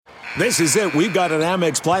This is it. We've got an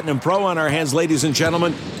Amex Platinum Pro on our hands, ladies and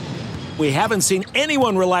gentlemen. We haven't seen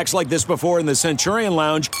anyone relax like this before in the Centurion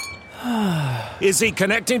Lounge. Is he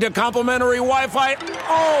connecting to complimentary Wi-Fi?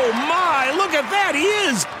 Oh, my. Look at that. He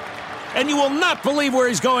is. And you will not believe where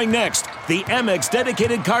he's going next. The Amex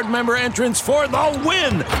dedicated card member entrance for the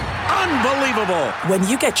win. Unbelievable. When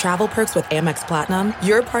you get travel perks with Amex Platinum,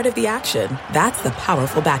 you're part of the action. That's the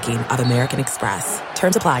powerful backing of American Express.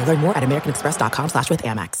 Terms apply. Learn more at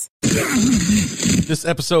americanexpress.com/withAmex. This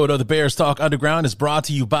episode of the Bears Talk Underground is brought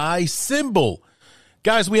to you by Symbol.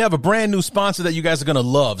 Guys, we have a brand new sponsor that you guys are going to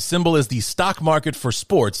love. Symbol is the stock market for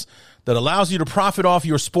sports that allows you to profit off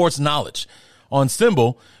your sports knowledge. On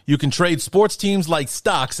Symbol, you can trade sports teams like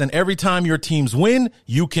stocks, and every time your teams win,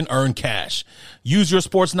 you can earn cash. Use your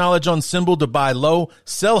sports knowledge on Symbol to buy low,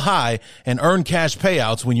 sell high, and earn cash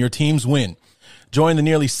payouts when your teams win. Join the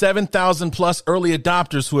nearly 7,000 plus early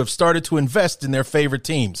adopters who have started to invest in their favorite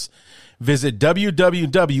teams. Visit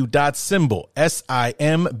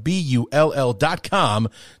www.symbol.com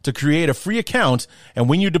to create a free account, and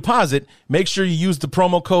when you deposit, make sure you use the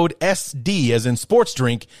promo code SD as in sports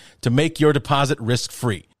drink to make your deposit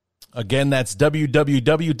risk-free. Again, that's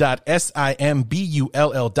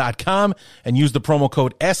www.symbol.com and use the promo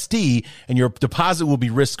code SD, and your deposit will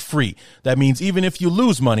be risk-free. That means even if you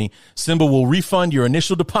lose money, Symbol will refund your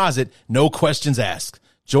initial deposit, no questions asked.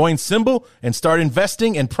 Join Symbol and start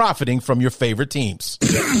investing and profiting from your favorite teams.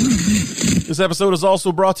 This episode is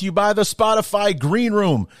also brought to you by the Spotify Green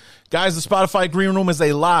Room. Guys, the Spotify Green Room is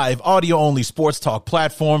a live, audio-only sports talk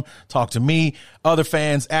platform. Talk to me, other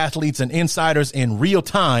fans, athletes, and insiders in real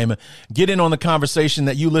time. Get in on the conversation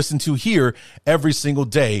that you listen to here every single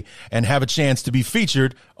day and have a chance to be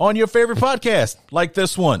featured on your favorite podcast, like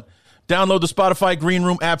this one. Download the Spotify Green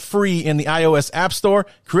Room app free in the iOS App Store.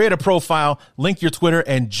 Create a profile, link your Twitter,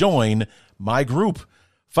 and join my group.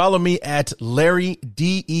 Follow me at Larry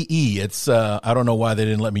DEE. It's I don't know why they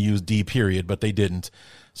didn't let me use D period, but they didn't.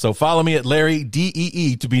 So follow me at Larry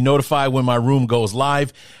DEE to be notified when my room goes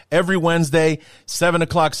live every Wednesday, 7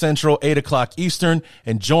 o'clock Central, 8 o'clock Eastern,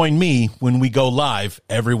 and join me when we go live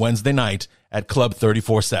every Wednesday night at Club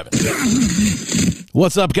 34-7.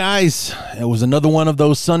 What's up, guys? It was another one of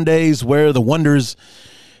those Sundays where the wonders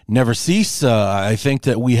never cease. I think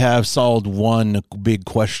that we have solved one big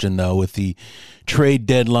question, though, with the trade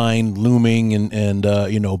deadline looming and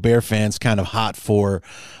Bear fans kind of hot for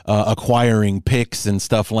acquiring picks and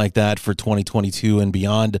stuff like that for 2022 and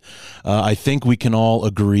beyond. I think we can all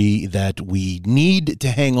agree that we need to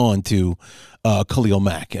hang on to Khalil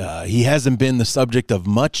Mack. He hasn't been the subject of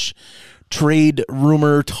much trade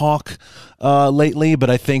rumor talk lately, but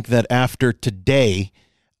I think that after today,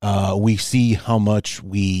 we see how much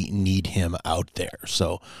we need him out there.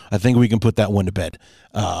 So I think we can put that one to bed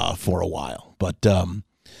for a while. But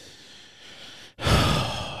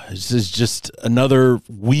this is just another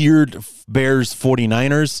weird Bears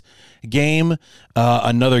 49ers game,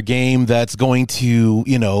 another game that's going to,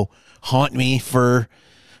 haunt me for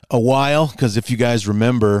a while, because if you guys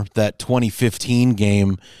remember that 2015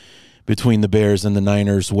 game between the Bears and the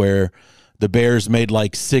Niners, where the Bears made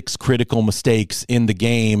like 6 critical mistakes in the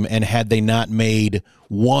game, and had they not made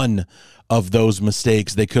one of those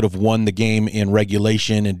mistakes, they could have won the game in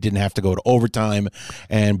regulation and didn't have to go to overtime,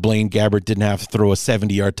 and Blaine Gabbert didn't have to throw a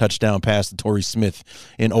 70-yard touchdown pass to Torrey Smith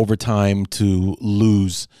in overtime to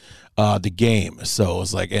lose the game. So it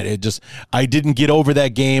was like, I didn't get over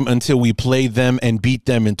that game until we played them and beat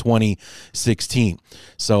them in 2016.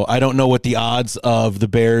 So I don't know what the odds of the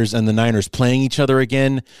Bears and the Niners playing each other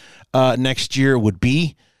again next year would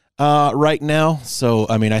be right now. So,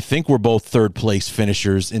 I mean, I think we're both third place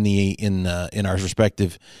finishers in our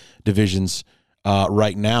respective divisions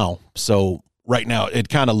right now. So right now it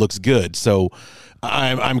kind of looks good. So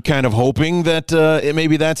I'm kind of hoping that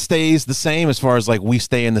maybe that stays the same, as far as like we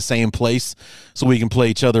stay in the same place so we can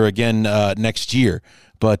play each other again next year.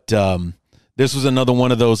 But this was another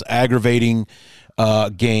one of those aggravating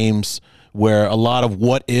games where a lot of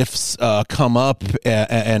what ifs come up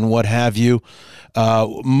and what have you,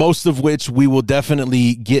 most of which we will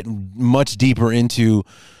definitely get much deeper into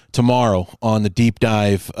tomorrow on the deep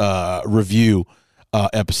dive review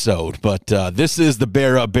episode. But this is the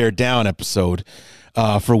Bear Up, Bear Down episode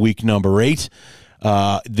for week number 8.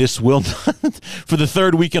 This will not, for the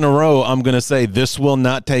third week in a row, I'm going to say this will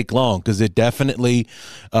not take long, because it definitely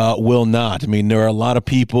will not. I mean, there are a lot of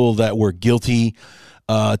people that were guilty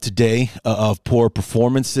today of poor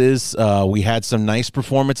performances. We had some nice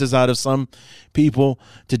performances out of some people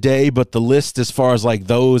today, but the list as far as like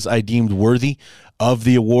those I deemed worthy of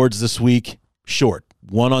the awards this week, short.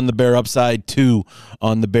 one on the Bear upside, two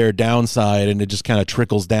on the Bear downside, and it just kind of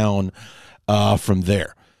trickles down from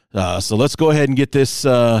there. So let's go ahead and get this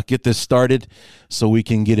started so we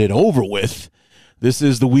can get it over with. This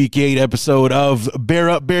is the Week 8 episode of Bear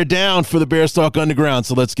Up, Bear Down for the Bears Talk Underground,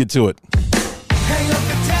 so let's get to it. Hang up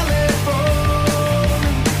the telephone,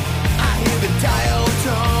 I hear the dial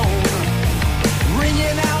tone,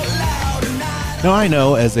 ringing out loud tonight. Now, I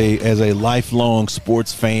know as a lifelong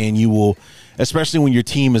sports fan, you will, especially when your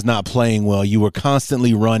team is not playing well, you will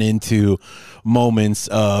constantly run into moments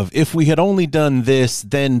of, if we had only done this,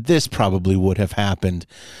 then this probably would have happened.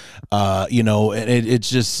 And it's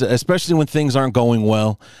just, especially when things aren't going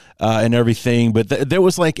well and everything. But there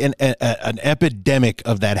was like an epidemic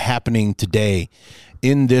of that happening today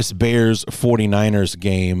in this Bears 49ers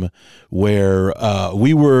game where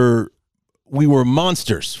we were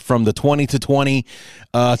monsters from the 20-20.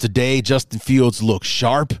 Today, Justin Fields looked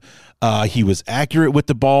sharp. He was accurate with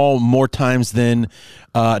the ball more times than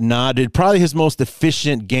not. It probably his most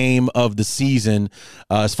efficient game of the season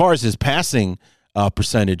as far as his passing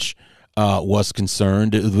percentage was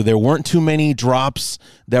concerned. There weren't too many drops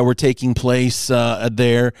that were taking place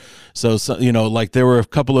there. So, like there were a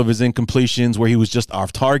couple of his incompletions where he was just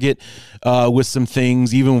off target with some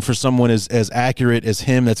things. Even for someone as accurate as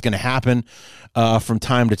him, that's going to happen from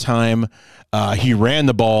time to time. He ran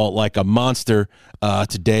the ball like a monster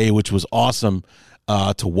today, which was awesome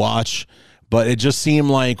to watch. But it just seemed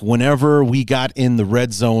like whenever we got in the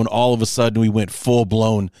red zone, all of a sudden we went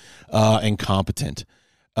full-blown incompetent.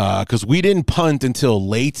 Because we didn't punt until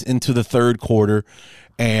late into the third quarter,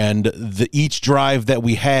 and each drive that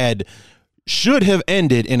we had should have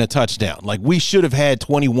ended in a touchdown. Like, we should have had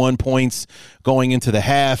 21 points going into the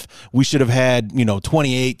half. We should have had,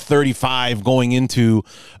 28, 35 going into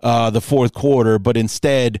the fourth quarter. But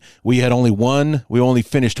instead, we only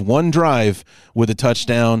finished one drive with a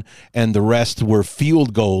touchdown, and the rest were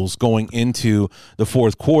field goals going into the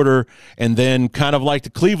fourth quarter. And then, kind of like the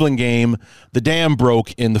Cleveland game, the dam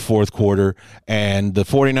broke in the fourth quarter, and the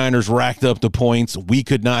 49ers racked up the points. We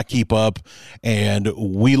could not keep up, and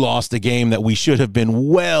we lost a game that we should have been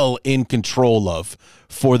well in control of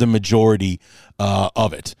for the majority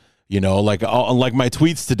of it. Like my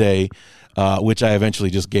tweets today, which I eventually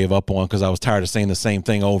just gave up on because I was tired of saying the same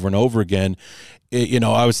thing over and over again.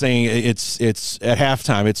 I was saying it's at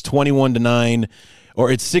halftime, it's 21-9, or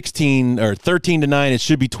it's 16 or 13-9. It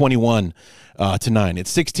should be 21 to 9.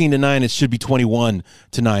 It's 16-9. It should be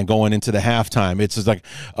 21-9 going into the halftime. It's just like,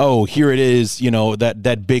 oh, here it is.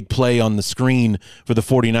 That big play on the screen for the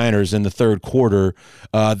 49ers in the third quarter.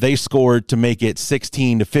 They scored to make it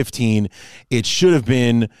 16-15. It should have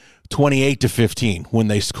been 28-15 when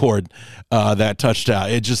they scored that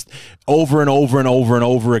touchdown. It just over and over and over and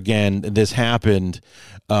over again, this happened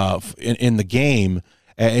in the game.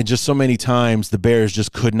 And just so many times the Bears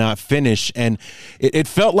just could not finish. And it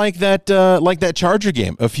felt like that Charger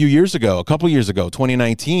game a couple years ago,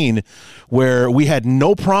 2019, where we had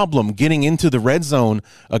no problem getting into the red zone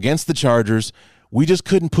against the Chargers. We just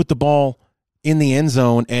couldn't put the ball in the end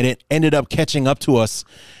zone, and it ended up catching up to us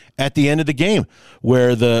at the end of the game,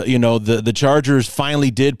 where the Chargers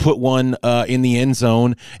finally did put one in the end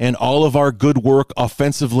zone, and all of our good work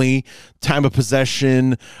offensively, time of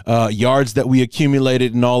possession, yards that we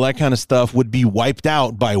accumulated, and all that kind of stuff would be wiped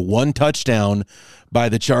out by one touchdown by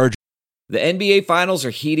the Chargers. The NBA Finals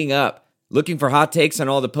are heating up. Looking for hot takes on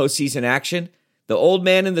all the postseason action? The Old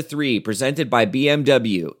Man and the Three, presented by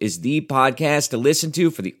BMW, is the podcast to listen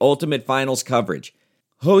to for the ultimate finals coverage.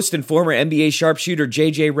 Host and former NBA sharpshooter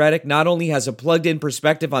JJ Redick not only has a plugged-in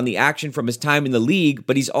perspective on the action from his time in the league,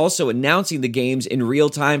 but he's also announcing the games in real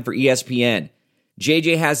time for ESPN.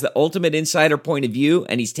 JJ has the ultimate insider point of view,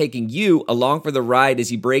 and he's taking you along for the ride as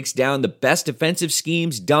he breaks down the best defensive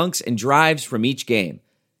schemes, dunks, and drives from each game.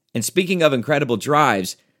 And speaking of incredible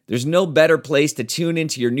drives, there's no better place to tune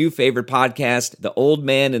into your new favorite podcast, The Old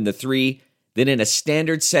Man and the Three, than in a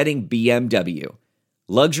standard-setting BMW.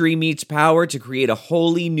 Luxury meets power to create a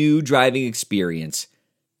wholly new driving experience.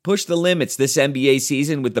 Push the limits this NBA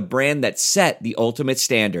season with the brand that set the ultimate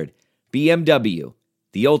standard. BMW,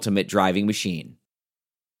 the ultimate driving machine.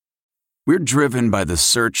 We're driven by the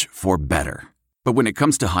search for better. But when it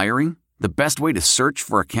comes to hiring, the best way to search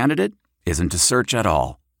for a candidate isn't to search at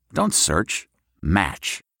all. Don't search.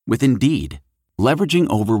 Match. With Indeed. Leveraging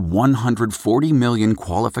over 140 million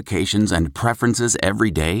qualifications and preferences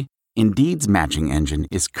every day, Indeed's matching engine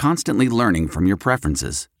is constantly learning from your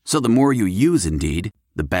preferences. So the more you use Indeed,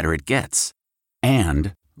 the better it gets.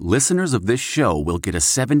 And listeners of this show will get a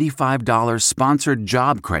 $75 sponsored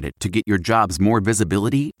job credit to get your jobs more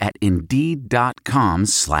visibility at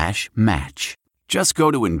Indeed.com/match. Just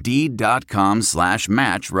go to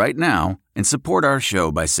Indeed.com/match right now and support our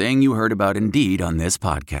show by saying you heard about Indeed on this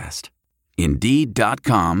podcast.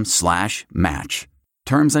 Indeed.com/match.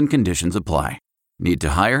 Terms and conditions apply. Need to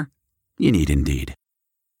hire? You need Indeed.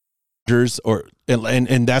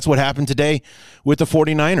 And that's what happened today with the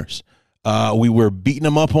 49ers. We were beating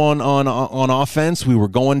them up on offense. We were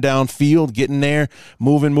going downfield, getting there,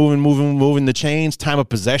 moving the chains. Time of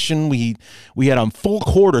possession, we had a full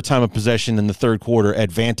quarter time of possession in the third quarter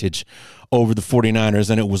advantage over the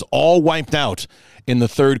 49ers, and it was all wiped out in the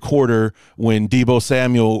third quarter when Deebo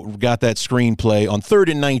Samuel got that screen play on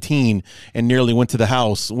 3rd and 19 and nearly went to the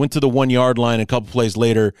house, went to the 1 yard line. A couple plays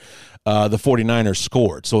later, the 49ers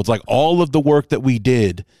scored. So it's like all of the work that we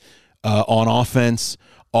did on offense,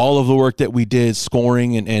 all of the work that we did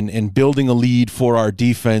scoring and building a lead for our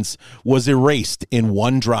defense was erased in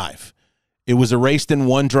one drive. It was erased in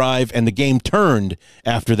one drive, and the game turned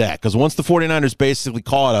after that. Because once the 49ers basically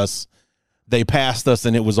caught us, they passed us,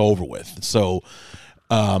 and it was over with. So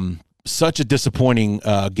such a disappointing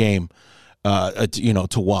game, to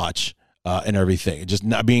watch. And everything, just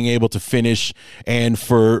not being able to finish, and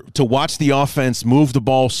to watch the offense move the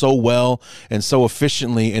ball so well and so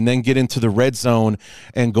efficiently, and then get into the red zone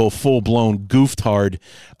and go full blown goofed hard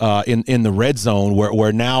in the red zone,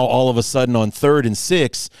 where now all of a sudden on 3rd and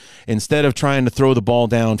 6, instead of trying to throw the ball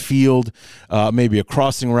downfield, maybe a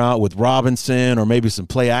crossing route with Robinson or maybe some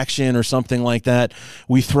play action or something like that,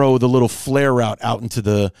 we throw the little flare route out into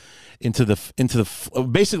the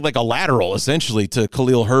basically like a lateral essentially to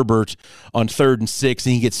Khalil Herbert on 3rd and 6,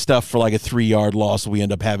 and he gets stuffed for like a 3-yard loss. We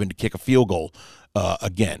end up having to kick a field goal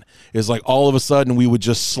again. It's like all of a sudden we would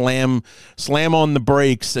just slam on the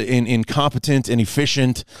brakes, incompetent and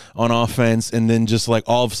efficient on offense, and then just like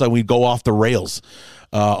all of a sudden we'd go off the rails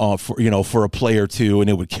for a play or two, and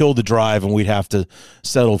it would kill the drive, and we'd have to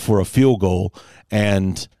settle for a field goal.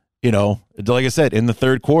 And like I said, in the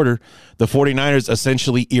third quarter, the 49ers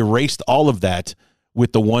essentially erased all of that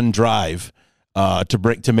with the one drive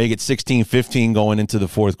to make it 16-15 going into the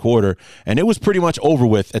fourth quarter. And it was pretty much over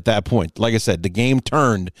with at that point. Like I said, the game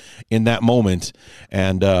turned in that moment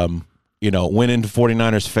and, went into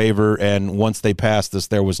 49ers' favor. And once they passed us,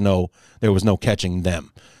 there was no catching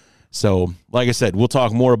them. So, like I said, we'll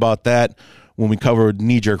talk more about that when we cover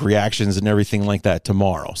knee-jerk reactions and everything like that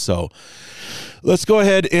tomorrow. So let's go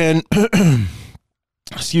ahead and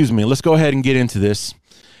let's go ahead and get into this.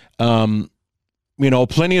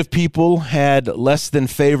 Plenty of people had less than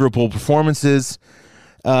favorable performances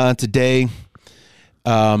today.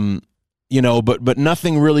 But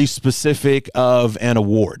nothing really specific of an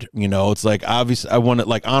award. It's like obviously I wanted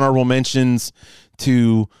like honorable mentions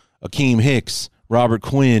to Akeem Hicks, Robert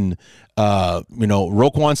Quinn,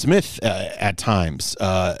 Roquan Smith at times,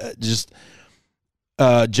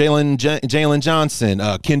 Jalen Johnson,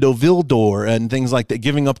 Kendall Vildor, and things like that,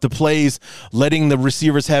 giving up the plays, letting the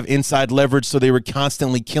receivers have inside leverage, so they were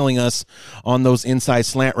constantly killing us on those inside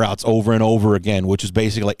slant routes over and over again, which is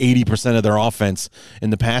basically like 80% of their offense in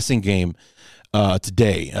the passing game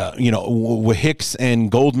today. With Hicks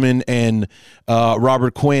and Goldman and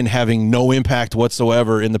Robert Quinn having no impact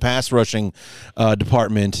whatsoever in the pass rushing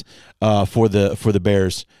department for the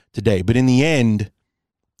Bears today. But in the end,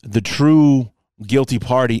 the true guilty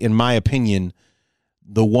party, in my opinion,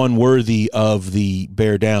 the one worthy of the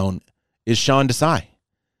bear down, is Sean Desai.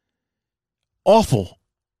 Awful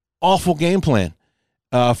game plan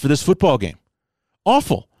for this football game.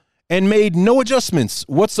 Awful. And made no adjustments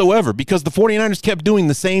whatsoever, because the 49ers kept doing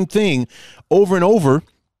the same thing over and over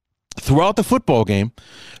throughout the football game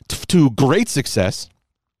to great success,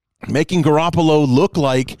 making Garoppolo look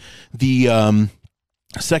like the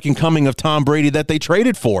second coming of Tom Brady that they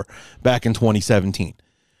traded for back in 2017.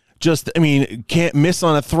 Can't miss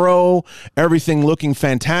on a throw, everything looking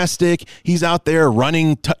fantastic. He's out there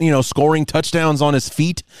running, scoring touchdowns on his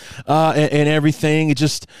feet and everything. It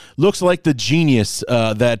just looks like the genius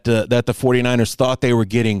that the 49ers thought they were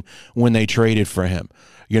getting when they traded for him.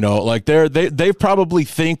 They probably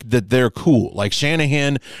think that they're cool. Like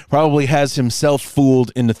Shanahan probably has himself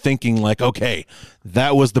fooled into thinking like, okay,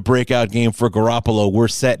 that was the breakout game for Garoppolo. We're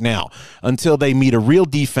set now, until they meet a real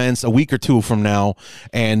defense a week or two from now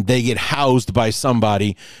and they get housed by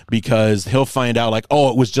somebody, because he'll find out like, oh,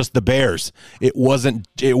 it was just the Bears. It wasn't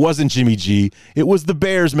Jimmy G. It was the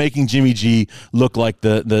Bears making Jimmy G look like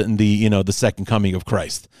the second coming of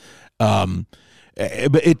Christ. But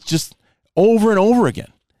it just over and over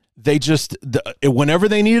again. They just, whenever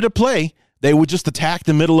they needed a play, they would just attack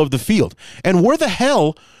the middle of the field. And where the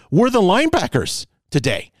hell were the linebackers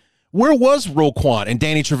today? Where was Roquan and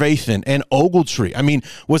Danny Trevathan and Ogletree? I mean,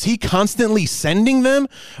 was he constantly sending them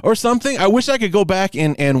or something? I wish I could go back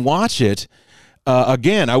and watch it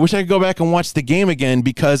again. I wish I could go back and watch the game again,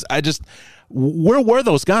 because where were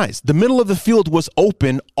those guys? The middle of the field was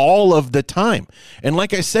open all of the time. And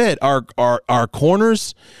like I said, our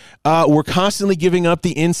corners were constantly giving up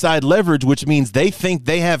the inside leverage, which means they think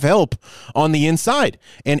they have help on the inside.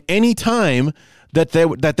 And any time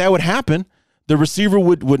that would happen, the receiver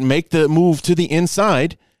would make the move to the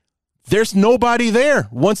inside. There's nobody there.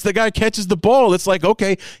 Once the guy catches the ball, it's like,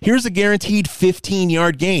 okay, here's a guaranteed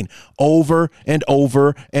 15-yard gain over and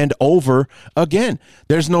over and over again.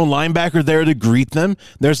 There's no linebacker there to greet them.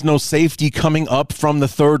 There's no safety coming up from the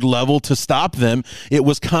third level to stop them. It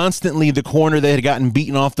was constantly the corner that had gotten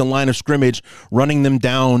beaten off the line of scrimmage, running them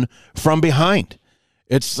down from behind.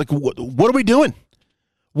 It's like, what are we doing?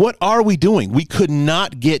 What are we doing? We could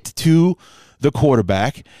not get to the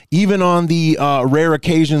quarterback. Even on the rare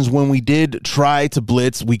occasions when we did try to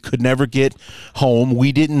blitz, we could never get home.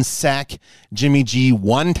 We didn't sack Jimmy G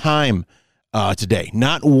one time today.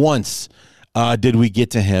 Not once did we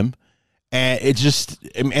get to him. And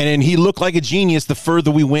and he looked like a genius the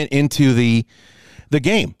further we went into the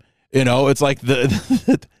game. You know, it's like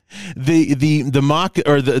the mock,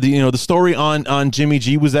 or the story on Jimmy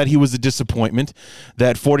G was that he was a disappointment,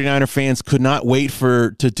 that 49er fans could not wait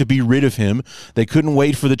to be rid of him. They couldn't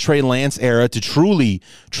wait for the Trey Lance era to truly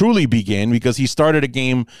begin, because he started a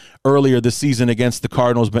game earlier this season against the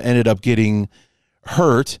Cardinals but ended up getting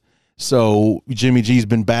hurt. So Jimmy G's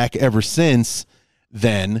been back ever since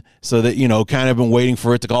then, so that, kind of been waiting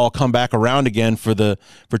for it to all come back around again for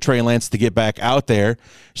Trey Lance to get back out there.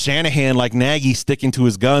 Shanahan, like Nagy, sticking to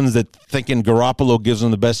his guns, that thinking Garoppolo gives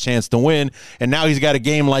him the best chance to win, and now he's got a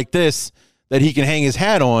game like this that he can hang his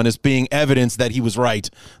hat on as being evidence that he was right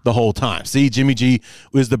the whole time. See, Jimmy G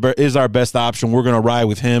is our best option. We're going to ride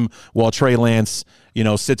with him while Trey Lance,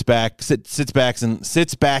 sits back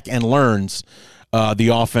and learns the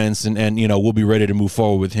offense, and we'll be ready to move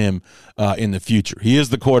forward with him in the future. He is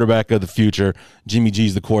the quarterback of the future. Jimmy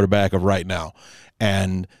G's the quarterback of right now.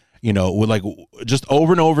 And, with like just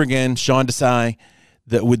over and over again, Sean Desai,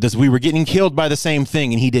 we were getting killed by the same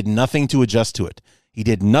thing, and he did nothing to adjust to it. Did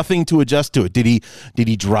he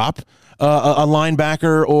drop a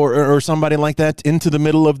linebacker or somebody like that into the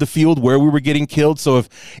middle of the field where we were getting killed? So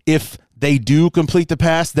if they do complete the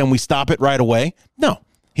pass, then we stop it right away? No.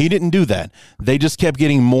 He didn't do that. They just kept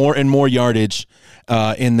getting more and more yardage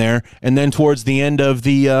in there. And then towards the end of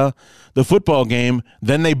the football game,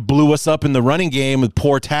 then they blew us up in the running game with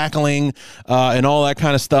poor tackling and all that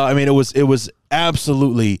kind of stuff. I mean, it was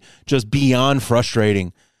absolutely just beyond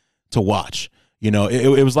frustrating to watch.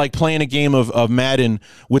 It was like playing a game of Madden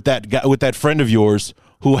with that friend of yours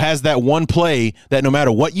who has that one play that no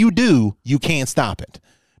matter what you do, you can't stop it.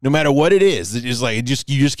 No matter what it is, it's like you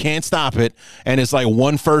just can't stop it, and it's like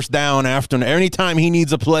one first down after. Anytime he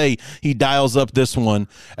needs a play, he dials up this one,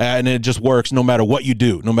 and it just works. No matter what you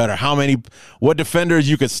do, no matter what defenders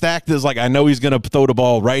you could stack this. Like, I know he's going to throw the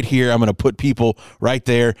ball right here. I'm going to put people right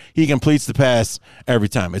there. He completes the pass every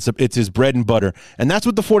time. It's his bread and butter, and that's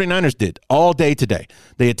what the 49ers did all day today.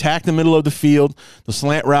 They attacked the middle of the field, the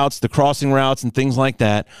slant routes, the crossing routes, and things like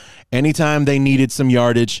that. Anytime they needed some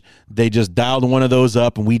yardage, they just dialed one of those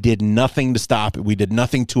up, and we did nothing to stop it. We did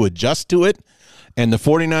nothing to adjust to it, and the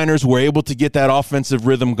 49ers were able to get that offensive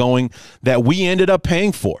rhythm going that we ended up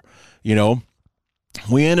paying for.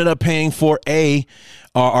 We ended up paying for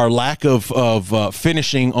our lack of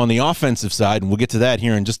finishing on the offensive side, and we'll get to that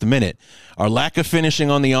here in just a minute. Our lack of finishing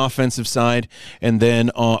on the offensive side, and then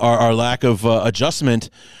our lack of adjustment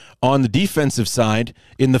on the defensive side.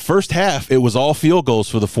 In the first half, it was all field goals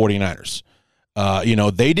for the 49ers.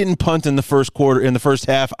 They didn't punt in the first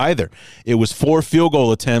half either. It was 4 field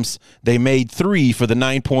goal attempts. They made 3 for the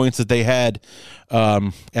 9 points that they had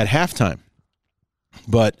at halftime.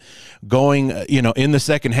 But going, in the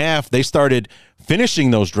second half, they started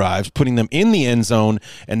finishing those drives, putting them in the end zone,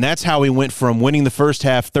 and that's how we went from winning the first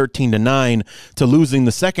half 13-9 to losing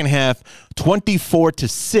the second half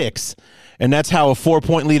 24-6. And that's how a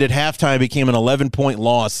 4-point lead at halftime became an 11-point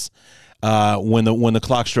loss when the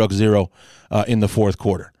clock struck 0 in the fourth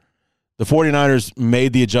quarter. The 49ers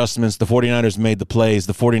made the adjustments. The 49ers made the plays.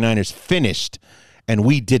 The 49ers finished, and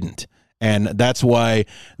we didn't. And that's why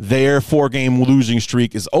their 4-game losing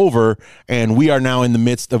streak is over, and we are now in the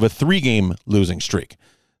midst of a 3-game losing streak.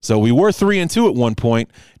 So we were 3-2 at one point.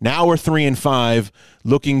 Now we're 3-5,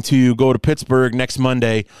 looking to go to Pittsburgh next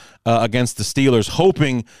Monday against the Steelers,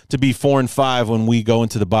 hoping to be 4-5 when we go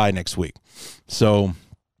into the bye next week. So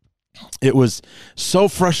It was so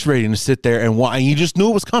frustrating to sit there and you just knew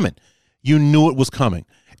it was coming. You knew it was coming.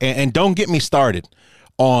 And don't get me started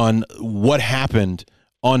on what happened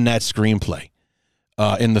on that screenplay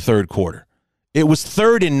in the third quarter. It was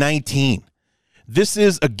 3rd and 19. This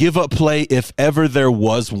is a give-up play if ever there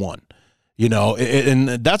was one. You know, and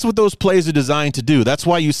that's what those plays are designed to do. That's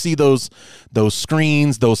why you see those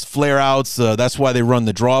screens, those flare-outs. That's why they run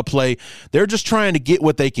the draw play. They're just trying to get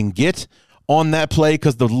what they can get on that play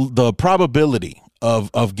because the probability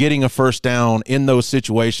of getting a first down in those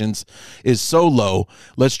situations is so low.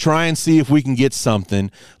 Let's try and see if we can get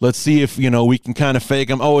something. Let's see if, we can kind of fake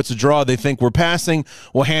them. Oh, it's a draw. They think we're passing.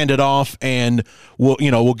 We'll hand it off and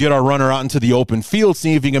we'll get our runner out into the open field,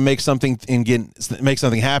 see if he can make something and make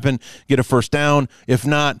something happen, get a first down. If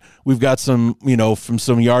not, we've got some, from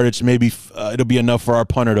some yardage, maybe it'll be enough for our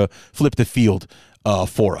punter to flip the field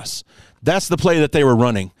for us. That's the play that they were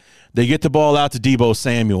running. They get the ball out to Deebo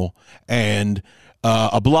Samuel and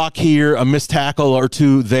a block here, a missed tackle or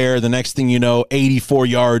two there. The next thing you know, 84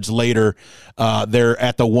 yards later, they're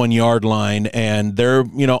at the 1 yard line and they're,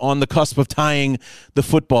 on the cusp of tying the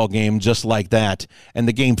football game just like that. And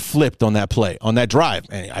the game flipped on that play, on that drive,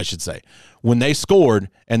 I should say. When they scored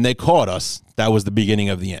and they caught us, that was the beginning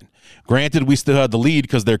of the end. Granted, we still had the lead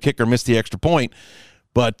because their kicker missed the extra point,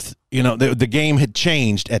 but, the game had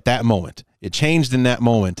changed at that moment. It changed in that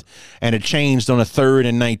moment, and it changed on a 3rd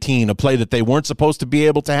and 19, a play that they weren't supposed to be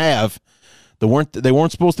able to have. They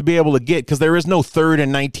weren't supposed to be able to get because there is no 3rd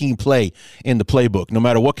and 19 play in the playbook. No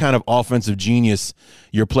matter what kind of offensive genius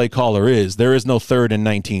your play caller is, there is no 3rd and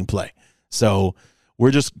 19 play. So we're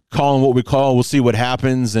just calling what we call. We'll see what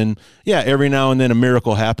happens. And, yeah, every now and then a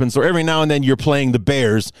miracle happens, or every now and then you're playing the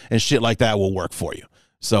Bears and shit like that will work for you.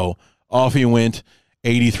 So off he went.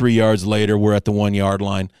 83 yards later, we're at the 1 yard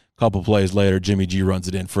line. Couple plays later, Jimmy G runs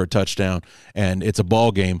it in for a touchdown, and it's a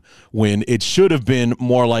ball game when it should have been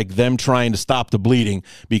more like them trying to stop the bleeding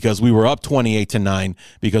because we were up 28-9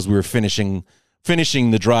 because we were finishing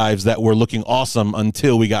the drives that were looking awesome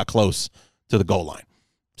until we got close to the goal line.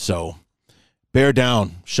 So bear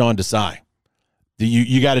down, Sean Desai.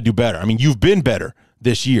 You got to do better. I mean, you've been better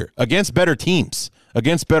this year against better teams,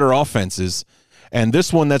 against better offenses. And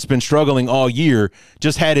this one that's been struggling all year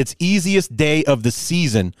just had its easiest day of the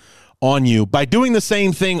season on you by doing the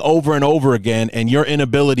same thing over and over again, and your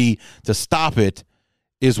inability to stop it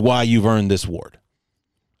is why you've earned this award.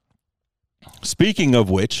 Speaking of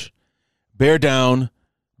which, bear down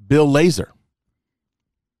Bill Lazor.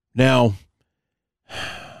 Now,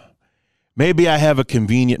 maybe I have a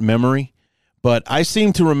convenient memory, but I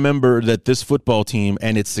seem to remember that this football team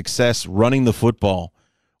and its success running the football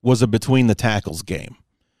was a between the tackles game.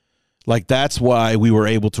 Like, that's why we were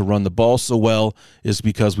able to run the ball so well, is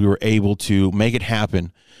because we were able to make it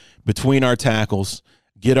happen between our tackles,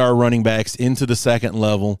 get our running backs into the second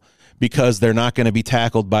level because they're not going to be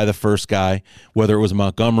tackled by the first guy, whether it was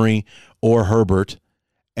Montgomery or Herbert.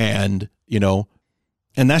 And,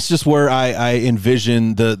 and that's just where I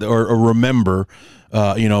envision or remember,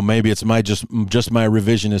 maybe it's just my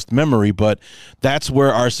revisionist memory, but that's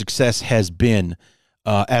where our success has been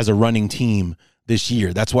as a running team this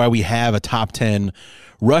year. That's why we have a top 10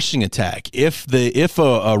 rushing attack. If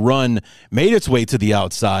a run made its way to the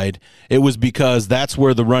outside, it was because that's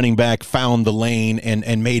where the running back found the lane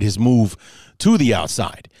and made his move to the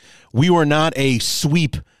outside. We were not a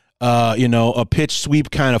sweep, a pitch sweep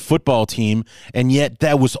kind of football team, and yet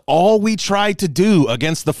that was all we tried to do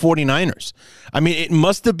against the 49ers. I mean, it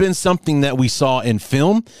must have been something that we saw in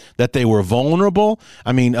film, that they were vulnerable.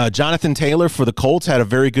 I mean, Jonathan Taylor for the Colts had a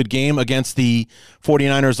very good game against the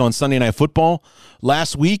 49ers on Sunday Night Football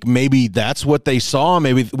last week. Maybe that's what they saw.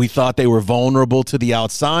 Maybe we thought they were vulnerable to the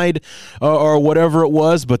outside or whatever it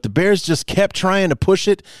was, but the Bears just kept trying to push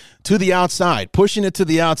it to the outside, pushing it to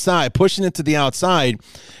the outside, pushing it to the outside.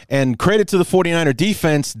 And credit to the 49er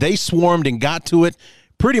defense, they swarmed and got to it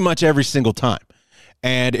pretty much every single time.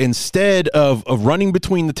 And instead of running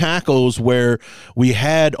between the tackles, where we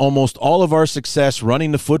had almost all of our success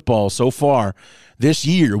running the football so far this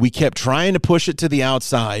year, we kept trying to push it to the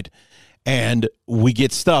outside, and we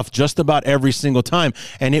get stuffed just about every single time.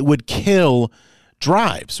 And it would kill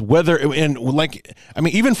drives, even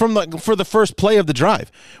for the first play of the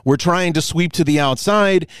drive, we're trying to sweep to the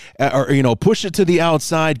outside or push it to the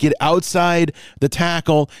outside, get outside the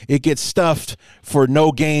tackle. It gets stuffed for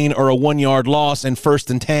no gain or a 1 yard loss, and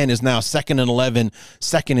 1st and 10 is now 2nd and 11,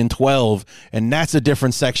 2nd and 12, and that's a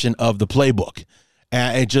different section of the playbook.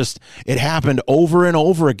 It happened over and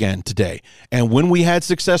over again today. And when we had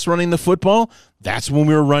success running the football, that's when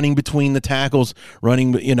we were running between the tackles,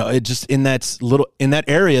 running, it just in that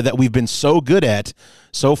area that we've been so good at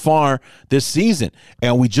so far this season.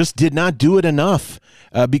 And we just did not do it enough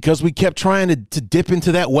because we kept trying to dip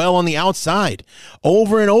into that well on the outside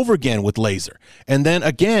over and over again with Laser. And then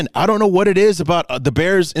again, I don't know what it is about the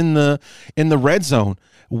Bears in the red zone.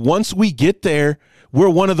 Once we get there, we're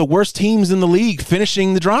one of the worst teams in the league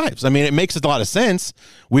finishing the drives. I mean, it makes a lot of sense.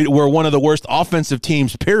 We're one of the worst offensive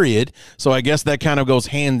teams, period. So I guess that kind of goes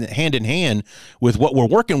hand in hand with what we're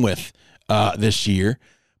working with this year.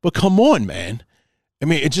 But come on, man. I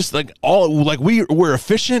mean, it's just we're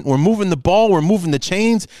efficient. We're moving the ball. We're moving the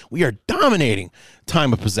chains. We are dominating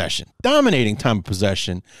time of possession.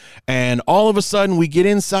 And all of a sudden we get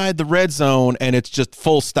inside the red zone and it's just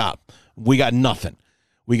full stop. We got nothing.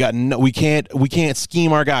 We can't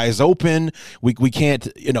scheme our guys open. We can't,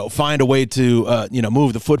 find a way to,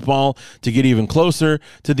 move the football to get even closer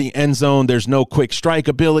to the end zone. There's no quick strike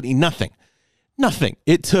ability, nothing.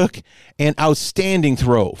 It took an outstanding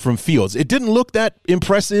throw from Fields. It didn't look that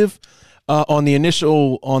impressive on the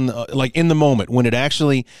initial, in the moment when it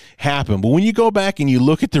actually happened. But when you go back and you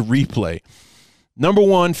look at the replay, number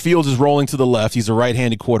one, Fields is rolling to the left. He's a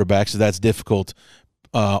right-handed quarterback, so that's difficult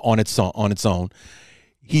on its own.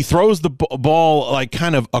 He throws the ball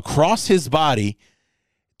kind of across his body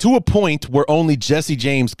to a point where only Jesse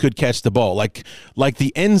James could catch the ball. Like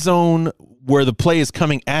the end zone where the play is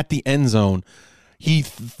coming at the end zone, he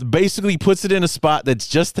basically puts it in a spot that's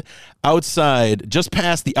just outside, just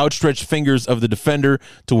past the outstretched fingers of the defender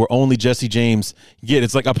to where only Jesse James get.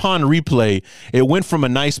 It's like upon replay, it went from a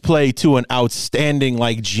nice play to an outstanding,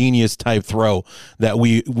 genius type throw that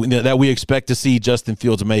we expect to see Justin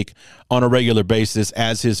Fields make on a regular basis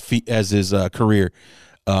as his career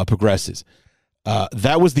progresses.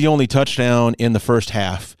 That was the only touchdown in the first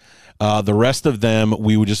half. The rest of them,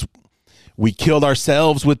 we killed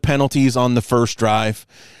ourselves with penalties on the first drive.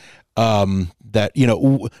 We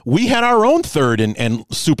had our own third and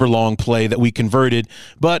super long play that we converted,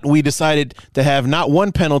 but we decided to have not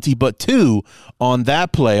one penalty, but two on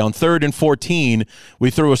that play. On 3rd and 14, we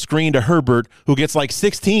threw a screen to Herbert, who gets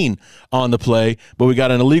 16 on the play, but we got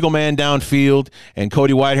an illegal man downfield, and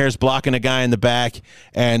Cody Whitehair's blocking a guy in the back,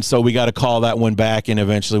 and so we got to call that one back, and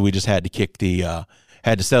eventually we just had to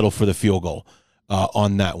had to settle for the field goal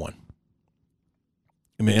on that one.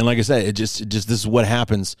 I mean, and like I said, it just this is what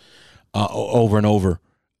happens over and over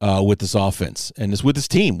with this offense, and it's with this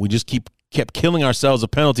team. We just kept killing ourselves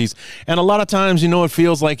with penalties, and a lot of times, it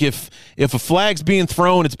feels like if a flag's being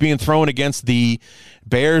thrown, it's being thrown against the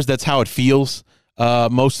Bears. That's how it feels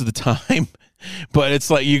most of the time. But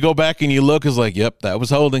it's like you go back and you look, it's like, yep, that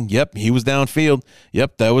was holding. Yep, he was downfield.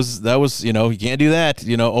 Yep, that was you can't do that.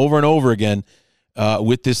 Over and over again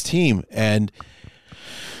with this team, and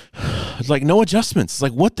it's like no adjustments. It's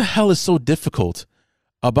like, what the hell is so difficult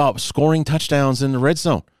about scoring touchdowns in the red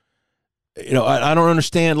zone? I don't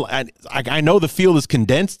understand. I know the field is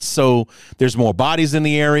condensed, so there's more bodies in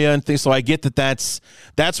the area and things. So I get that's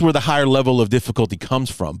where the higher level of difficulty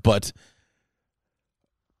comes from. But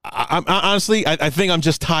I'm honestly, I think I'm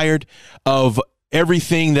just tired of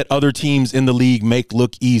everything that other teams in the league make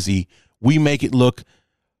look easy. We make it look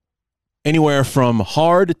anywhere from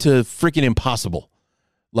hard to freaking impossible.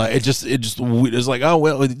 It's like, oh,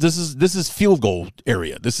 well, this is field goal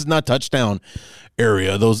area. This is not touchdown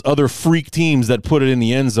area. Those other freak teams that put it in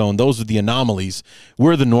the end zone, those are the anomalies.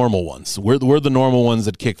 We're the normal ones. We're the normal ones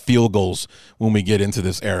that kick field goals when we get into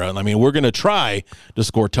this era. And I mean, we're going to try to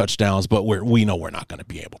score touchdowns, but we know we're not going to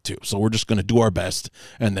be able to. So we're just going to do our best,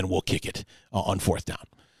 and then we'll kick it on 4th down.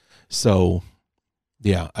 So,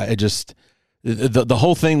 yeah, the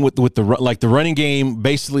whole thing with the running game,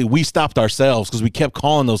 basically we stopped ourselves because we kept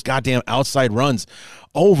calling those goddamn outside runs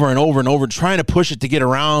over and over and over, trying to push it to get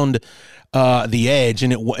around the edge,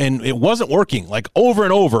 and it wasn't working. Over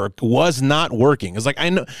and over, it was not working. It's like,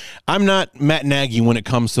 I know I'm not Matt Nagy when it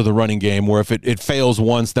comes to the running game, where if it fails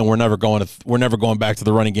once, then we're never going back to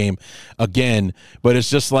the running game again. But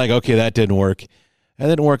it's just like, okay, that didn't work. That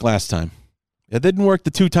didn't work last time. It didn't work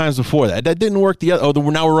the 2 times before that. That didn't work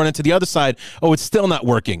now we're running to the other side. Oh, it's still not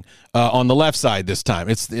working on the left side this time.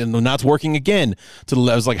 It's not working again to the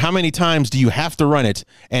left. It's like, how many times do you have to run it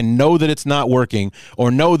and know that it's not working,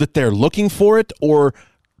 or know that they're looking for it, or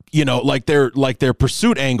their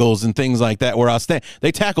pursuit angles and things like that were outstanding.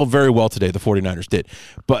 They tackled very well today, the 49ers did.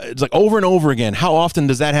 But it's like over and over again, how often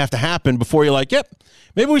does that have to happen before you're like, yep,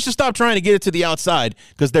 maybe we should stop trying to get it to the outside,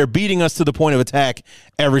 because they're beating us to the point of attack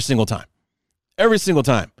every single time. Every single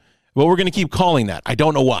time. Well, we're going to keep calling that. I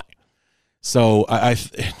don't know why. So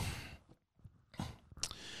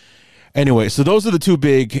anyway, so those are the two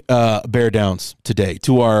big bear downs today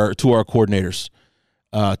to our coordinators,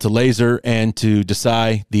 to Laser and to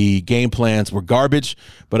Desai. The game plans were garbage,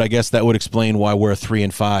 but I guess that would explain why we're a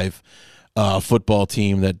 3-5 football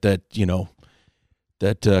team that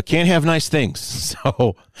can't have nice things.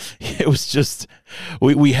 So it was just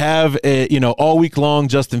we have all week long.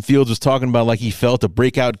 Justin Fields was talking about like he felt a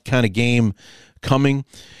breakout kind of game coming.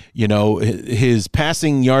 His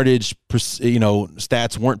passing yardage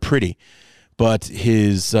stats weren't pretty, but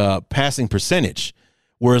his passing percentage,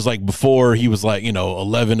 whereas like before he was like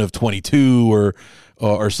 11 of 22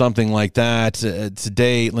 or something like that.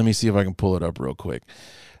 Today, let me see if I can pull it up real quick.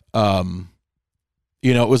 It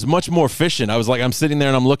was much more efficient. I'm sitting there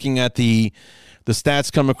and I'm looking at the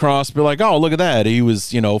stats come across, be like, oh, look at that. He was,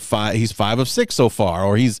 he's 5 of 6 so far,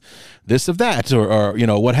 or he's this of that, or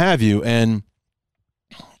what have you. And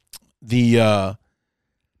come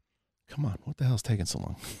on, what the hell's taking so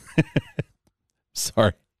long?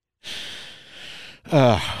 Sorry.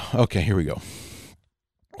 Okay, here we go.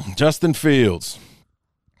 Justin Fields,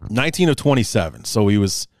 19 of 27. So he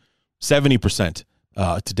was 70%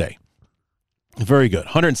 today. Very good.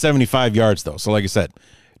 175 yards, though. So like I said,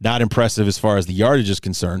 not impressive as far as the yardage is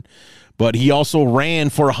concerned. But he also ran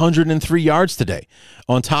for 103 yards today,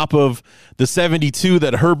 on top of the 72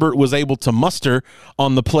 that Herbert was able to muster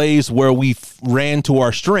on the plays where we ran to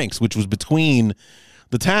our strengths, which was between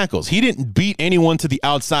the tackles. He didn't beat anyone to the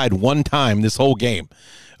outside one time this whole game.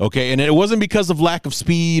 Okay, and it wasn't because of lack of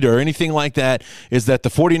speed or anything like that. Is that the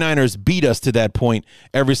 49ers beat us to that point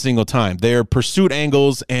every single time. Their pursuit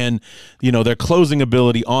angles and, their closing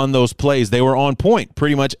ability on those plays, they were on point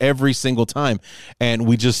pretty much every single time. And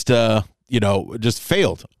we just, just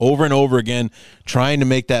failed over and over again trying to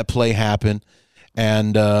make that play happen.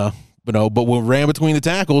 And, but we ran between the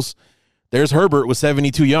tackles. There's Herbert with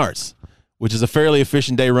 72 yards. Which is a fairly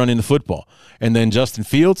efficient day running the football. And then Justin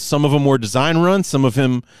Fields, some of them were design runs, some of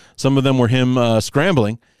them were him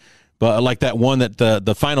scrambling. But like that one that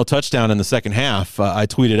the final touchdown in the second half, I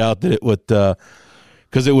tweeted out that it would,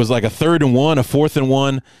 because it was like a 3rd and 1, a 4th and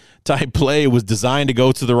 1 type play. It was designed to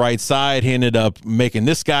go to the right side. He ended up making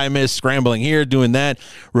this guy miss, scrambling here, doing that,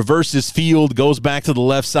 reverses field, goes back to the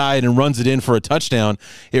left side and runs it in for a touchdown.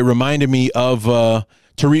 It reminded me of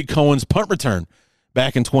Tariq Cohen's punt return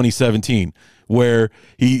back in 2017, where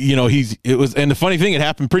and the funny thing, it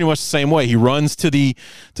happened pretty much the same way. He runs to the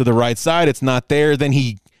right side. It's not there. Then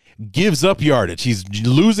he gives up yardage. He's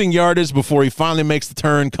losing yardage before he finally makes the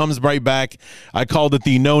turn, comes right back. I called it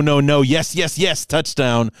the no, yes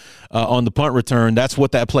touchdown on the punt return. That's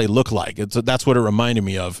what that play looked like. That's what it reminded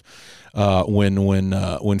me of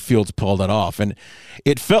when Fields pulled that off. And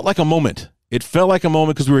it felt like a moment. It felt like a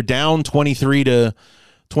moment because we were down 23 to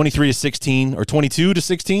 16 or 22 to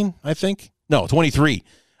 16, I think. No, 23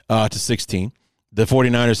 to 16. The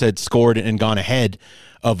 49ers had scored and gone ahead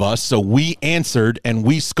of us. So we answered and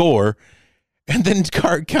we score. And then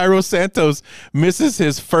Cairo Santos misses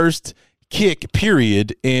his first kick,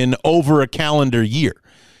 period, in over a calendar year.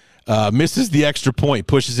 Misses the extra point,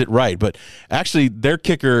 pushes it right. But actually, their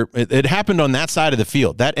kicker, it happened on that side of the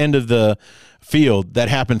field, that end of the field. That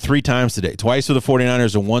happened 3 times today, twice for the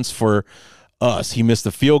 49ers and once for us. He missed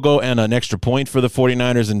a field goal and an extra point for the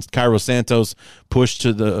 49ers, and Cairo Santos pushed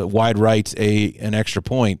to the wide right an extra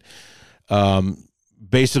point,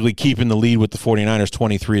 basically keeping the lead with the 49ers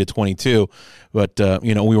 23 to 22. But,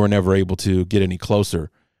 we were never able to get any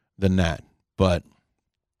closer than that. But,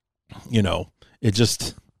 it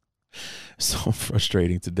just so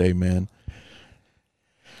frustrating today, man.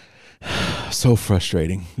 So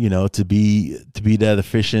frustrating, to be that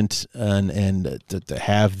efficient and to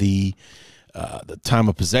have the time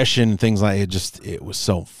of possession, things like it was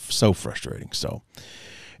so frustrating. So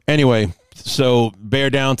anyway, bear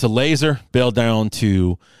down to Laser, bail down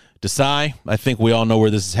to Desai. I think we all know where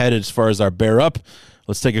this is headed as far as our bear up.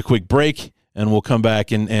 Let's take a quick break and we'll come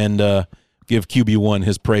back and give QB1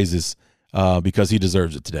 his praises because he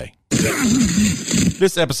deserves it today.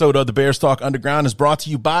 This episode of the Bears Talk Underground is brought to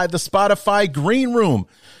you by the Spotify Green Room.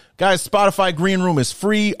 Guys, Spotify Green Room is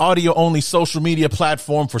free, audio-only social media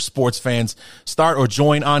platform for sports fans. Start or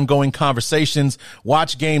join ongoing conversations,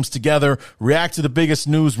 watch games together, react to the biggest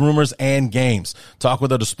news, rumors, and games. Talk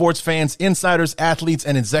with other sports fans, insiders, athletes,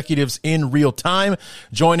 and executives in real time.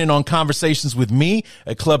 Join in on conversations with me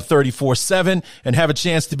at Club 34-7 and have a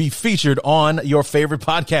chance to be featured on your favorite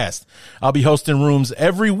podcast. I'll be hosting rooms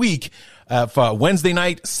every week Wednesday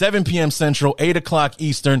night, 7 p.m. Central, 8 o'clock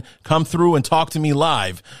Eastern. Come through and talk to me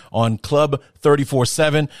live on Club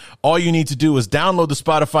 34-7. All you need to do is download the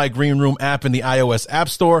Spotify Green Room app in the iOS App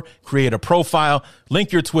Store, create a profile,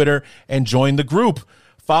 link your Twitter, and join the group.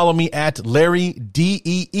 Follow me at Larry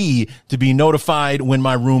DEE to be notified when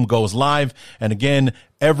my room goes live. And again,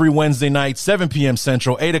 every Wednesday night, 7 p.m.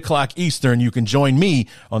 Central, 8 o'clock Eastern, you can join me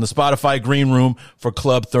on the Spotify Green Room for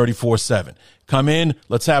Club 34-7. Come in,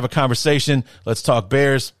 let's have a conversation, let's talk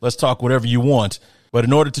Bears, let's talk whatever you want. But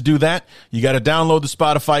in order to do that, you got to download the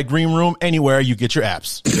Spotify Green Room anywhere you get your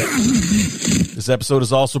apps. This episode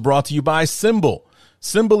is also brought to you by Symbol.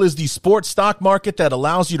 Symbol is the sports stock market that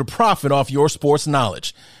allows you to profit off your sports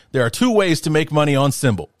knowledge. There are two ways to make money on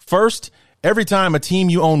Symbol. First, every time a team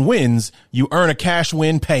you own wins, you earn a cash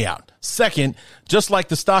win payout. Second, just like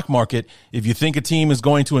the stock market, if you think a team is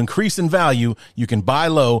going to increase in value, you can buy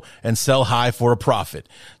low and sell high for a profit.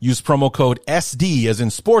 Use promo code SD as in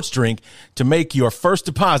sports drink to make your first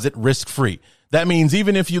deposit risk-free. That means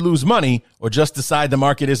even if you lose money or just decide the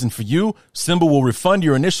market isn't for you, Symbol will refund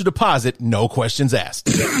your initial deposit, no questions asked.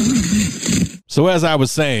 So as I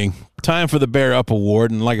was saying, time for the Bear Up Award.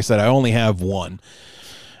 And like I said, I only have one.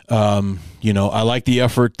 I like the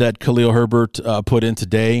effort that Khalil Herbert put in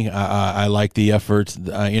today. I like the effort.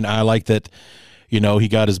 I like that, he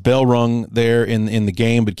got his bell rung there in the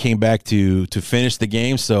game, but came back to finish the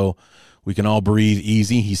game. So we can all breathe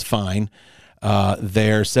easy. He's fine.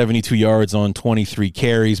 There, 72 yards on 23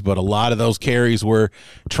 carries, but a lot of those carries were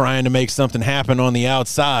trying to make something happen on the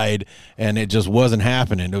outside, and it just wasn't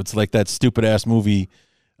happening. It's like that stupid-ass movie,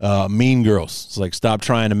 Mean Girls. It's like, stop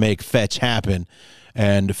trying to make fetch happen.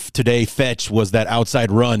 And today, fetch was that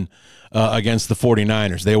outside run against the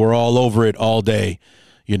 49ers. They were all over it all day,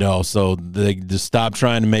 so they just stopped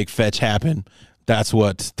trying to make fetch happen. That's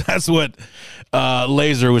what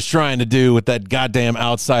Laser was trying to do with that goddamn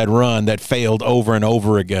outside run that failed over and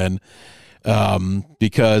over again.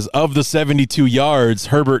 Because of the 72 yards,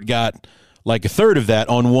 Herbert got like a third of that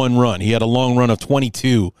on one run. He had a long run of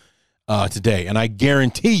 22 today, and I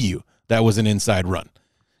guarantee you that was an inside run.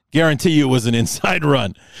 Guarantee you it was an inside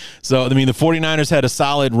run. So, the 49ers had a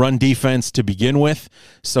solid run defense to begin with,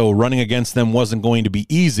 so running against them wasn't going to be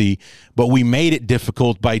easy, but we made it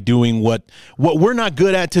difficult by doing what we're not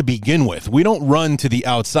good at to begin with. We don't run to the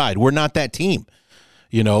outside. We're not that team.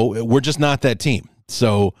 We're just not that team.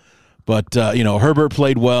 So, but, Herbert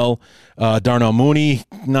played well. Darnell Mooney,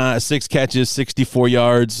 6 catches, 64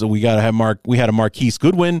 yards. So we had a Marquise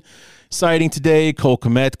Goodwin sighting today. Cole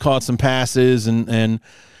Kmet caught some passes and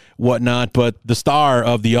whatnot, but the star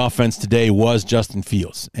of the offense today was Justin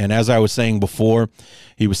Fields. And as I was saying before,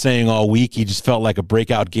 he was saying all week, he just felt like a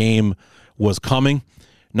breakout game was coming.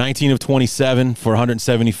 19 of 27 for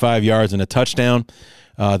 175 yards and a touchdown.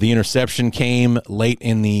 The interception came late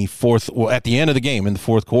in the at the end of the game in the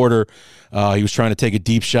fourth quarter. He was trying to take a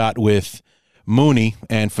deep shot with Mooney,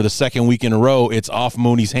 and for the second week in a row, it's off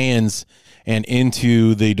Mooney's hands and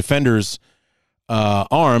into the defender's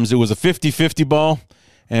arms. It was a 50-50 ball.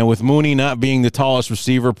 And with Mooney not being the tallest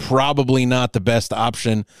receiver, probably not the best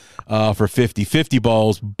option for 50-50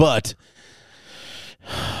 balls. But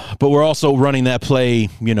we're also running that play,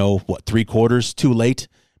 3 quarters too late.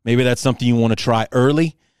 Maybe that's something you want to try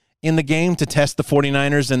early in the game to test the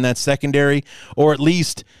 49ers in that secondary, or at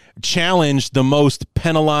least challenge the most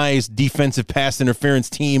penalized defensive pass interference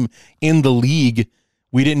team in the league.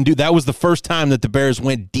 We didn't do that. Was the first time that the Bears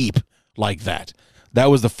went deep like that. That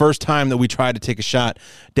was the first time that we tried to take a shot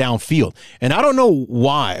downfield. And I don't know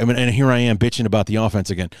why. And here I am bitching about the offense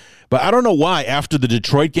again. But I don't know why after the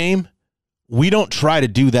Detroit game, we don't try to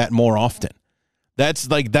do that more often. That's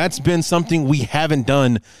been something we haven't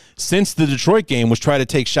done since the Detroit game, was try to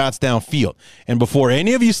take shots downfield. And before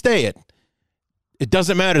any of you say it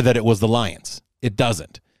doesn't matter that it was the Lions. It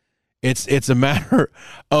doesn't. It's a matter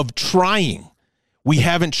of trying. We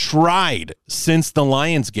haven't tried since the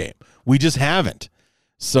Lions game. We just haven't.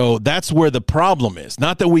 So that's where the problem is.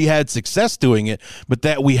 Not that we had success doing it, but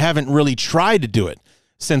that we haven't really tried to do it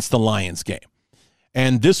since the Lions game.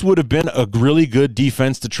 And this would have been a really good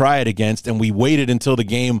defense to try it against, and we waited until the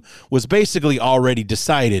game was basically already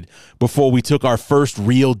decided before we took our first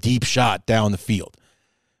real deep shot down the field.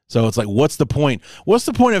 So it's like, what's the point? What's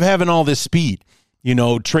the point of having all this speed?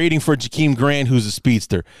 Trading for Jakeem Grant, who's a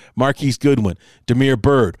speedster, Marquise Goodwin, Damiere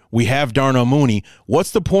Byrd. We have Darnell Mooney.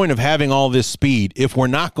 What's the point of having all this speed if we're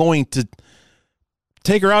not going to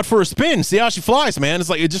take her out for a spin, see how she flies, man?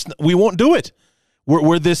 It's like, we won't do it.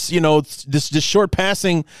 We're this, this short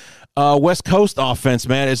passing West Coast offense,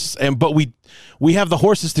 man. But we have the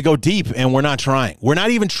horses to go deep, and we're not trying. We're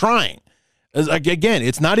not even trying. Again,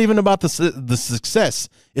 it's not even about the success.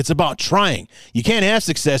 It's about trying. You can't have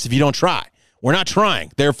success if you don't try. We're not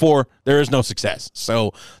trying. Therefore, there is no success.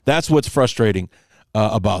 So that's what's frustrating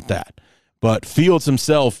about that. But Fields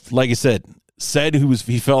himself, like I said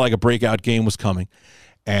he felt like a breakout game was coming.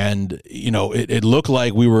 And, it looked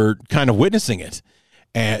like we were kind of witnessing it.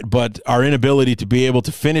 But our inability to be able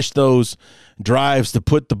to finish those drives to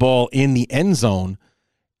put the ball in the end zone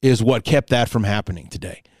is what kept that from happening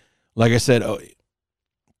today. Like I said, in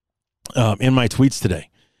my tweets today,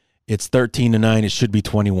 it's 13-9. It should be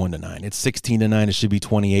 21-9. It's 16-9. It should be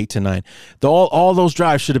 28-9. All those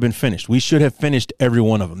drives should have been finished. We should have finished every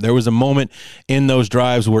one of them. There was a moment in those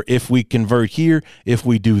drives where if we convert here, if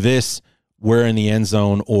we do this, we're in the end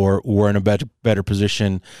zone or we're in a better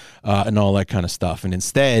position and all that kind of stuff. And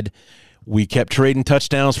instead, we kept trading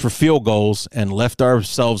touchdowns for field goals and left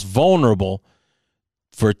ourselves vulnerable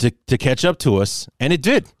for it to catch up to us. And it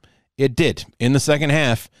did. It did. In the second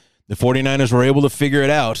half, the 49ers were able to figure it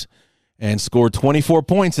out and scored 24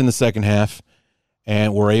 points in the second half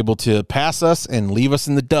and were able to pass us and leave us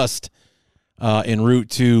in the dust en route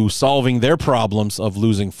to solving their problems of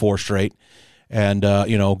losing 4 straight and,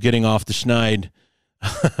 getting off the schneid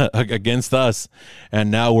against us. And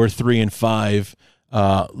now we're 3-5,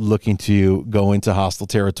 looking to go into hostile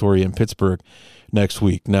territory in Pittsburgh next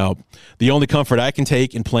week. Now, the only comfort I can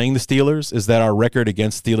take in playing the Steelers is that our record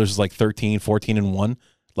against Steelers is like 13-14-1.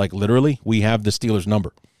 Like, literally, we have the Steelers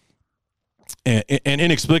number. And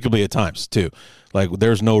inexplicably at times, too. Like,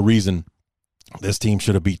 there's no reason this team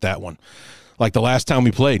should have beat that one. Like, the last time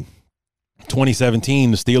we played,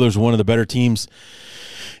 2017, the Steelers were one of the better teams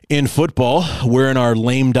in football. We're in our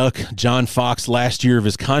lame duck John Fox last year of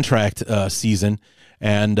his contract season,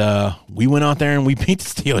 and we went out there and we beat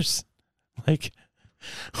the Steelers. Like,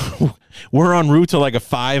 we're en route to like a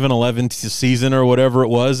 5-11 season or whatever it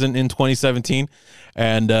was in 2017.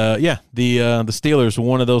 And, the Steelers were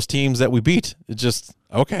one of those teams that we beat. It's just,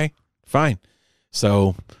 okay, fine.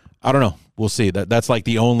 So, I don't know. We'll see. That's like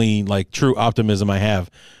the only like true optimism I have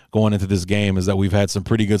going into this game is that we've had some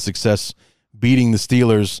pretty good success beating the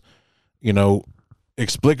Steelers,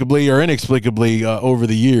 explicably or inexplicably over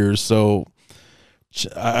the years. So,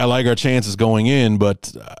 I like our chances going in,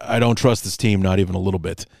 but I don't trust this team, not even a little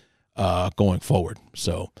bit, going forward.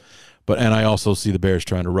 So, and I also see the Bears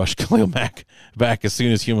trying to rush Khalil Mack back as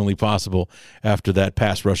soon as humanly possible after that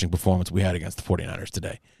pass rushing performance we had against the 49ers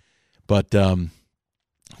today. But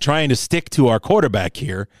trying to stick to our quarterback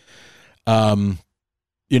here,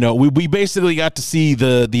 we basically got to see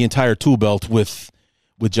the entire tool belt with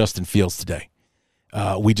Justin Fields today.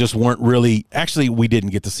 We just weren't really – actually, we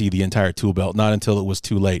didn't get to see the entire tool belt, not until it was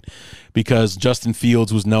too late, because Justin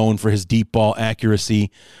Fields was known for his deep ball accuracy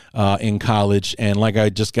in college. And like I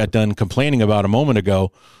just got done complaining about a moment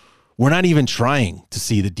ago, we're not even trying to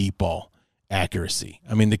see the deep ball accuracy.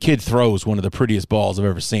 I mean, the kid throws one of the prettiest balls I've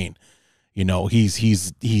ever seen.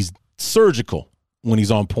 He's surgical when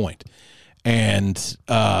he's on point. And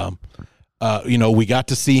we got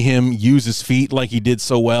to see him use his feet like he did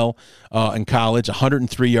so well in college.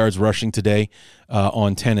 103 yards rushing today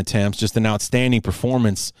on 10 attempts. Just an outstanding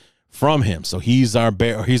performance from him. So he's our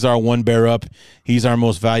bear. He's our one bear up. He's our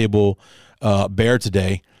most valuable bear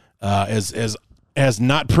today. As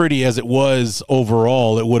not pretty as it was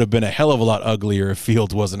overall, it would have been a hell of a lot uglier if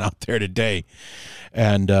Fields wasn't out there today.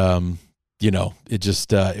 And it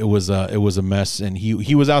just it was a mess. And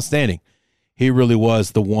he was outstanding. He really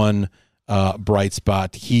was the one bright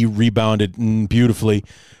spot. He rebounded beautifully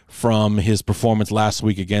from his performance last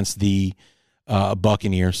week against the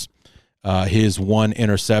Buccaneers. His one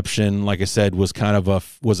interception, like I said, was kind of a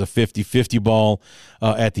 50-50 ball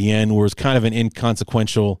at the end, where it was kind of an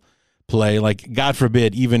inconsequential play. Like, God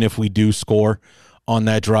forbid, even if we do score on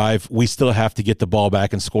that drive, we still have to get the ball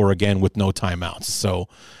back and score again with no timeouts. So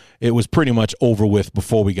it was pretty much over with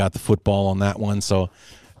before we got the football on that one. So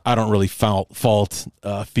I don't really fault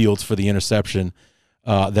Fields for the interception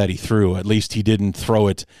that he threw. At least he didn't throw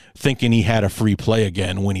it thinking he had a free play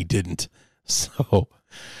again when he didn't. So,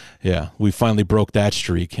 yeah, we finally broke that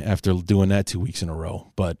streak after doing that 2 weeks in a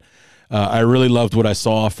row. But I really loved what I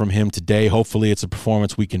saw from him today. Hopefully it's a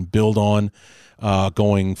performance we can build on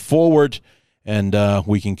going forward, and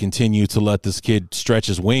we can continue to let this kid stretch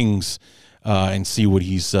his wings and see what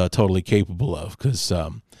he's totally capable of. Because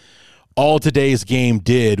all today's game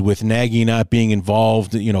did, with Nagy not being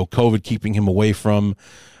involved, COVID keeping him away from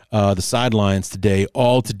the sidelines today,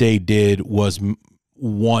 all today did was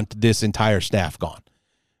want this entire staff gone.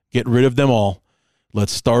 Get rid of them all.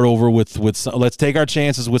 Let's start over with let's take our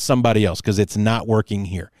chances with somebody else, because it's not working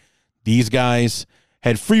here. These guys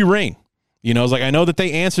had free reign You know, it's like I know that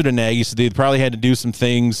they answered to Nagy, so they probably had to do some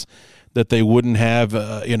things that they wouldn't have,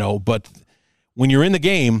 but when you're in the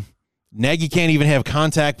game, Nagy can't even have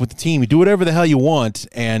contact with the team. You do whatever the hell you want,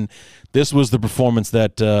 and this was the performance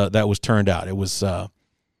that was turned out. It was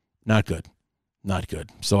not good. Not good.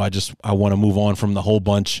 So I want to move on from the whole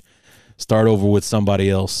bunch, start over with somebody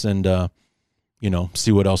else, and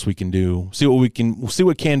see what else we can do. See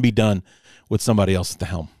what can be done with somebody else at the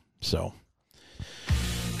helm. So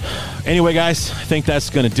anyway, guys, I think that's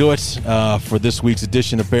going to do it for this week's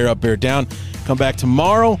edition of Bear Up, Bear Down. Come back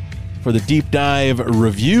tomorrow for the deep dive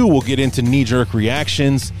review. We'll get into knee-jerk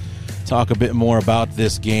reactions, talk a bit more about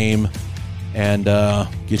this game, and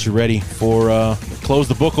get you ready for close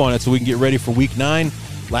the book on it so we can get ready for Week 9,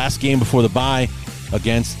 last game before the bye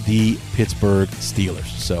against the Pittsburgh Steelers.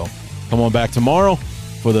 So come on back tomorrow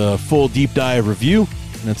for the full deep dive review.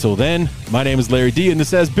 And until then, my name is Larry D, and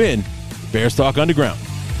this has been Bears Talk Underground.